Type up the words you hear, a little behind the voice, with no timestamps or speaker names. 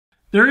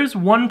There is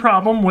one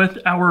problem with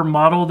our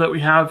model that we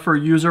have for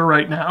user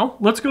right now.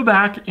 Let's go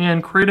back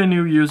and create a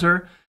new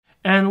user.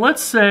 And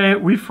let's say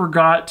we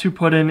forgot to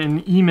put in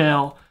an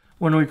email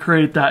when we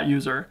create that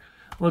user.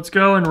 Let's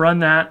go and run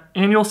that.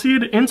 And you'll see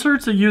it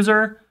inserts a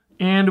user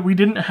and we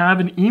didn't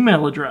have an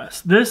email address.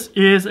 This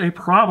is a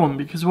problem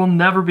because we'll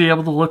never be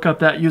able to look up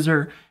that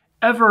user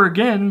ever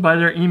again by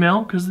their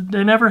email because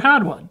they never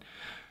had one.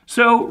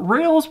 So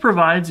Rails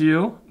provides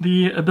you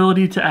the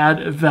ability to add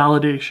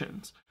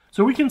validations.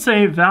 So we can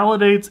say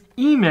validates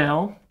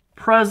email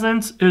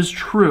presence is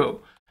true.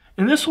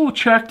 And this will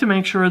check to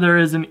make sure there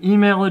is an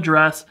email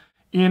address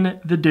in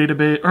the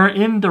database or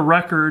in the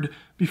record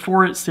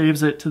before it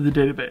saves it to the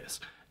database.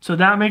 So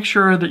that makes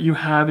sure that you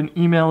have an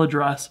email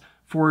address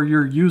for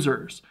your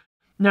users.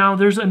 Now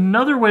there's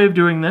another way of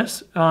doing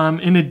this.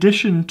 In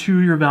addition to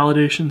your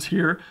validations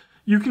here,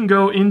 you can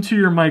go into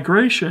your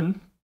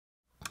migration,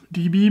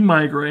 db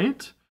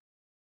migrate,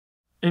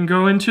 and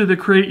go into the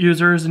create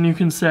users and you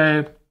can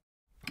say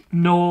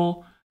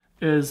null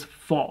is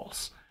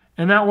false.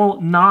 And that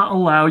will not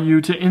allow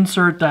you to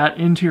insert that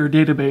into your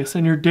database,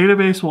 and your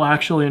database will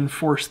actually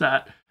enforce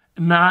that,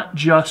 not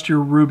just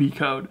your Ruby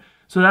code.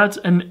 So that's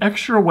an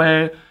extra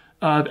way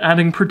of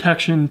adding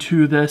protection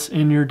to this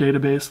in your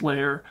database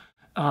layer,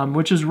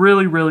 which is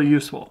really, really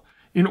useful.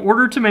 In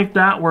order to make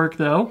that work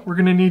though, we're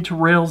gonna need to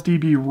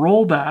RailsDB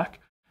rollback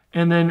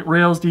and then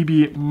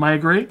RailsDB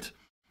migrate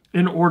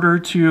in order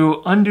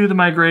to undo the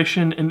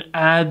migration and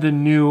add the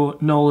new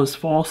null is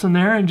false in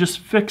there and just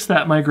fix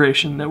that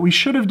migration. That we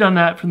should have done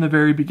that from the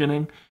very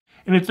beginning.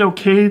 And it's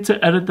okay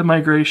to edit the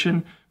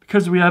migration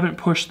because we haven't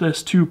pushed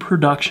this to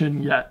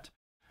production yet.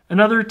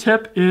 Another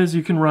tip is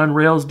you can run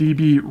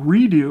RailsDB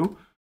redo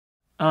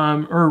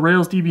or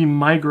RailsDB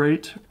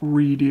migrate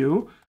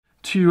redo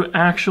to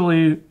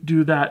actually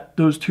do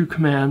those two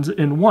commands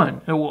in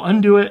one. It will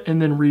undo it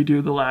and then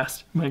redo the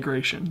last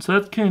migration. So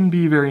that can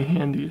be very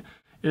handy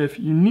if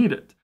you need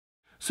it.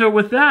 So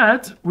with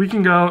that, we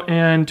can go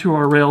into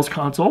our Rails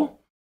console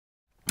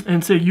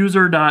and say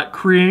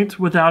user.create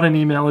without an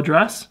email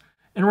address,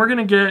 and we're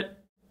gonna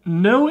get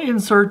no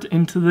insert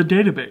into the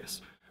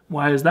database.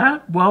 Why is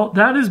that? Well,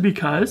 that is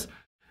because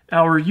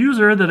our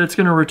user that it's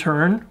gonna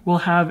return will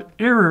have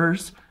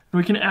errors, and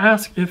we can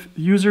ask if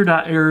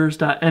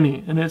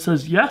user.errors.any, and it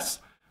says,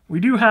 yes, we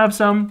do have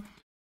some.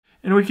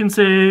 And we can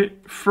say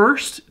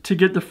first to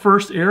get the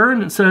first error,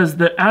 and it says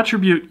the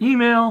attribute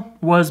email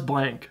was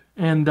blank,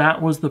 and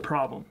that was the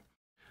problem.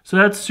 So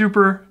that's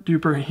super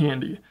duper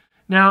handy.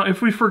 Now,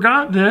 if we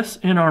forgot this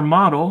in our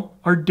model,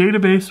 our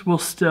database will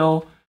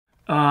still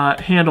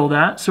handle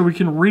that. So we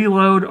can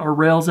reload our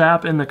Rails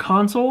app in the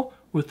console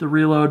with the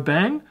reload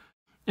bang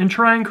and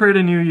try and create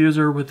a new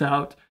user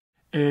without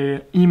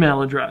an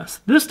email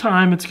address. This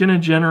time it's going to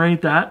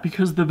generate that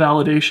because the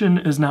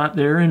validation is not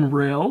there in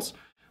Rails.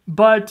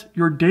 But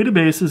your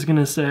database is going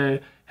to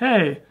say,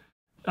 hey,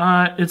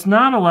 it's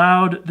not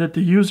allowed that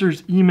the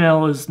user's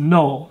email is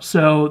null.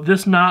 So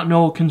this not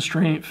null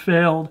constraint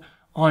failed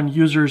on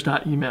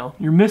users.email.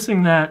 You're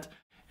missing that,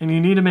 and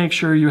you need to make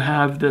sure you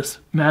have this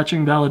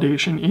matching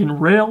validation in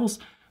Rails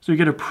so you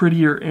get a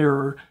prettier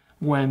error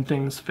when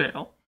things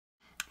fail.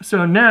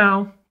 So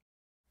now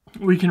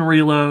we can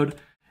reload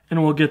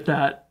and we'll get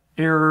that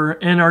error,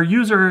 and our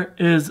user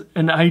is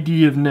an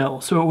ID of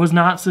nil. So it was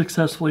not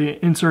successfully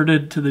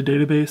inserted to the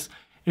database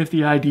if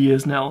the ID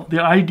is nil.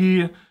 The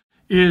ID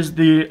is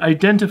the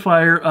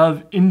identifier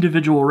of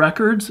individual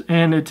records,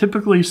 and it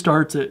typically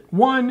starts at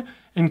 1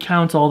 and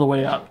counts all the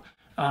way up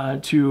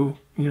to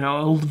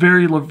a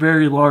very,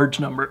 very large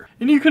number.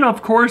 And you can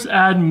of course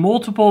add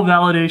multiple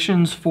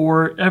validations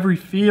for every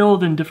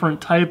field and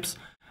different types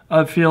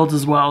of fields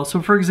as well.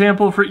 So for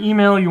example, for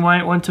email, you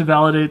might want to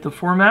validate the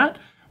format,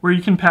 where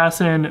you can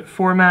pass in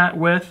format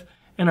with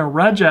and a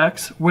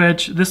regex,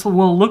 which this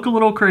will look a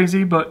little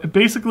crazy, but it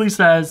basically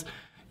says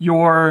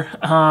your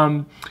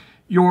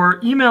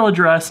email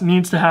address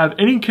needs to have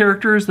any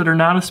characters that are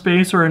not a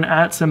space or an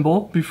 @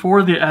 symbol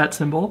before the @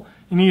 symbol.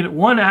 You need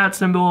one @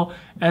 symbol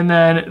and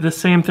then the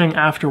same thing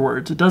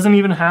afterwards. It doesn't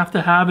even have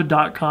to have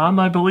a .com,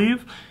 I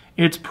believe.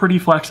 It's pretty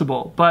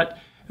flexible, but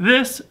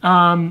this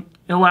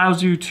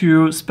allows you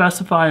to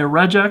specify a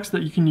regex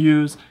that you can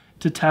use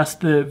to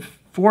test the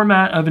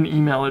format of an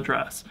email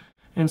address.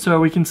 And so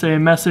we can say a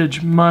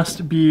message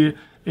must be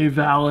a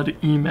valid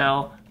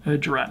email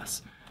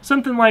address.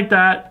 Something like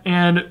that.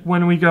 And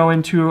when we go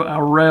into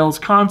our Rails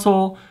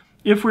console,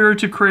 if we were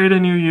to create a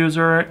new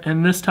user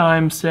and this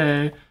time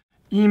say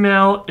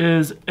email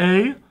is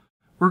A,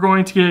 we're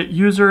going to get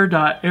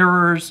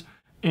user.errors,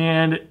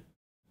 and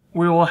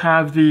we will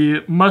have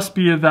the must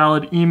be a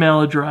valid email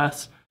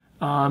address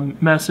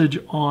message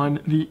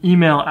on the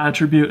email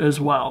attribute as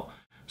well.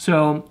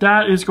 So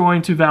that is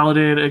going to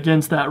validate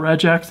against that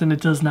regex, and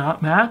it does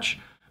not match.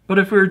 But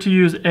if we were to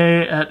use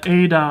A at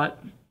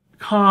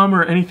a.com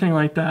or anything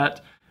like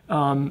that,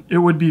 it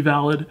would be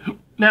valid.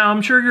 Now,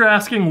 I'm sure you're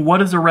asking, what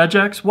is a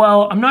regex?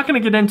 Well, I'm not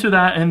going to get into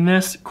that in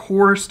this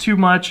course too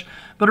much,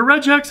 but a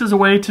regex is a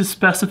way to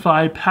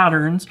specify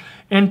patterns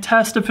and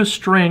test if a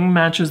string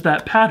matches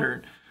that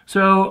pattern.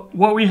 So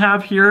what we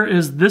have here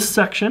is this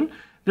section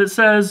that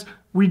says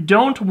we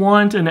don't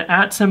want an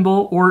 @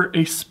 symbol or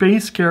a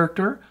space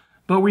character,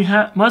 but we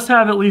must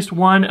have at least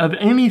one of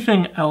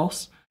anything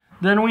else.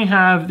 Then we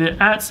have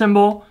the @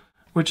 symbol,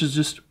 which is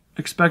just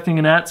expecting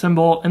an @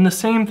 symbol, and the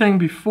same thing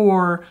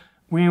before.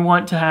 We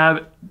want to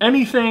have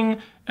anything,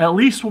 at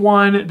least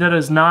one, that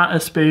is not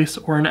a space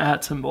or an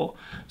 @ symbol.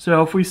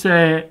 So if we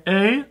say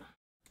A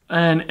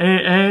and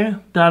AA,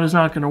 that is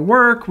not going to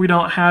work. We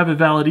don't have a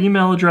valid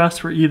email address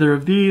for either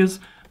of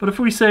these. But if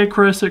we say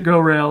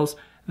Chris@GoRails,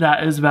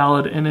 that is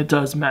valid and it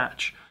does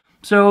match.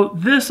 So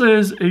this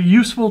is a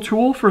useful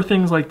tool for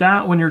things like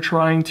that when you're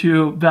trying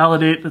to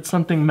validate that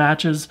something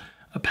matches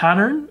a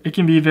pattern. It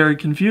can be very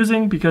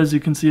confusing because you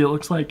can see it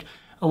looks like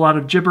a lot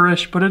of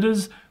gibberish, but it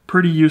is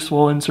pretty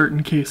useful in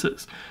certain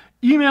cases.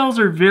 Emails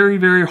are very,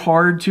 very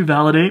hard to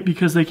validate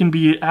because they can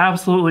be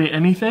absolutely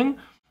anything,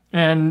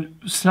 and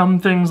some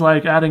things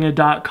like adding a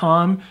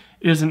 .com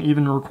isn't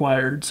even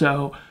required.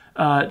 So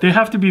they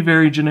have to be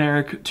very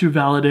generic to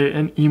validate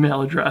an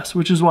email address,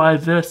 which is why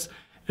this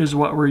is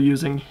what we're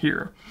using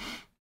here.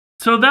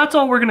 So that's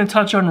all we're going to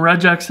touch on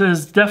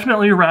regexes.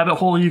 Definitely a rabbit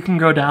hole you can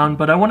go down,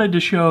 but I wanted to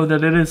show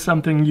that it is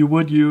something you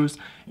would use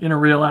in a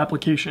real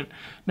application.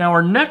 Now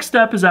our next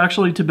step is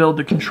actually to build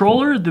the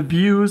controller, the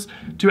views,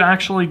 to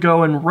actually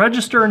go and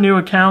register a new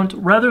account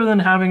rather than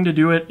having to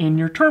do it in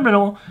your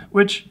terminal,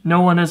 which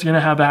no one is going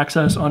to have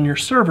access on your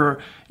server.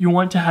 You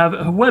want to have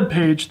a web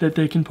page that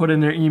they can put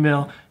in their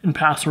email and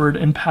password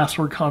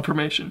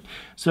confirmation.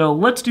 So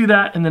let's do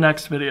that in the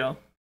next video.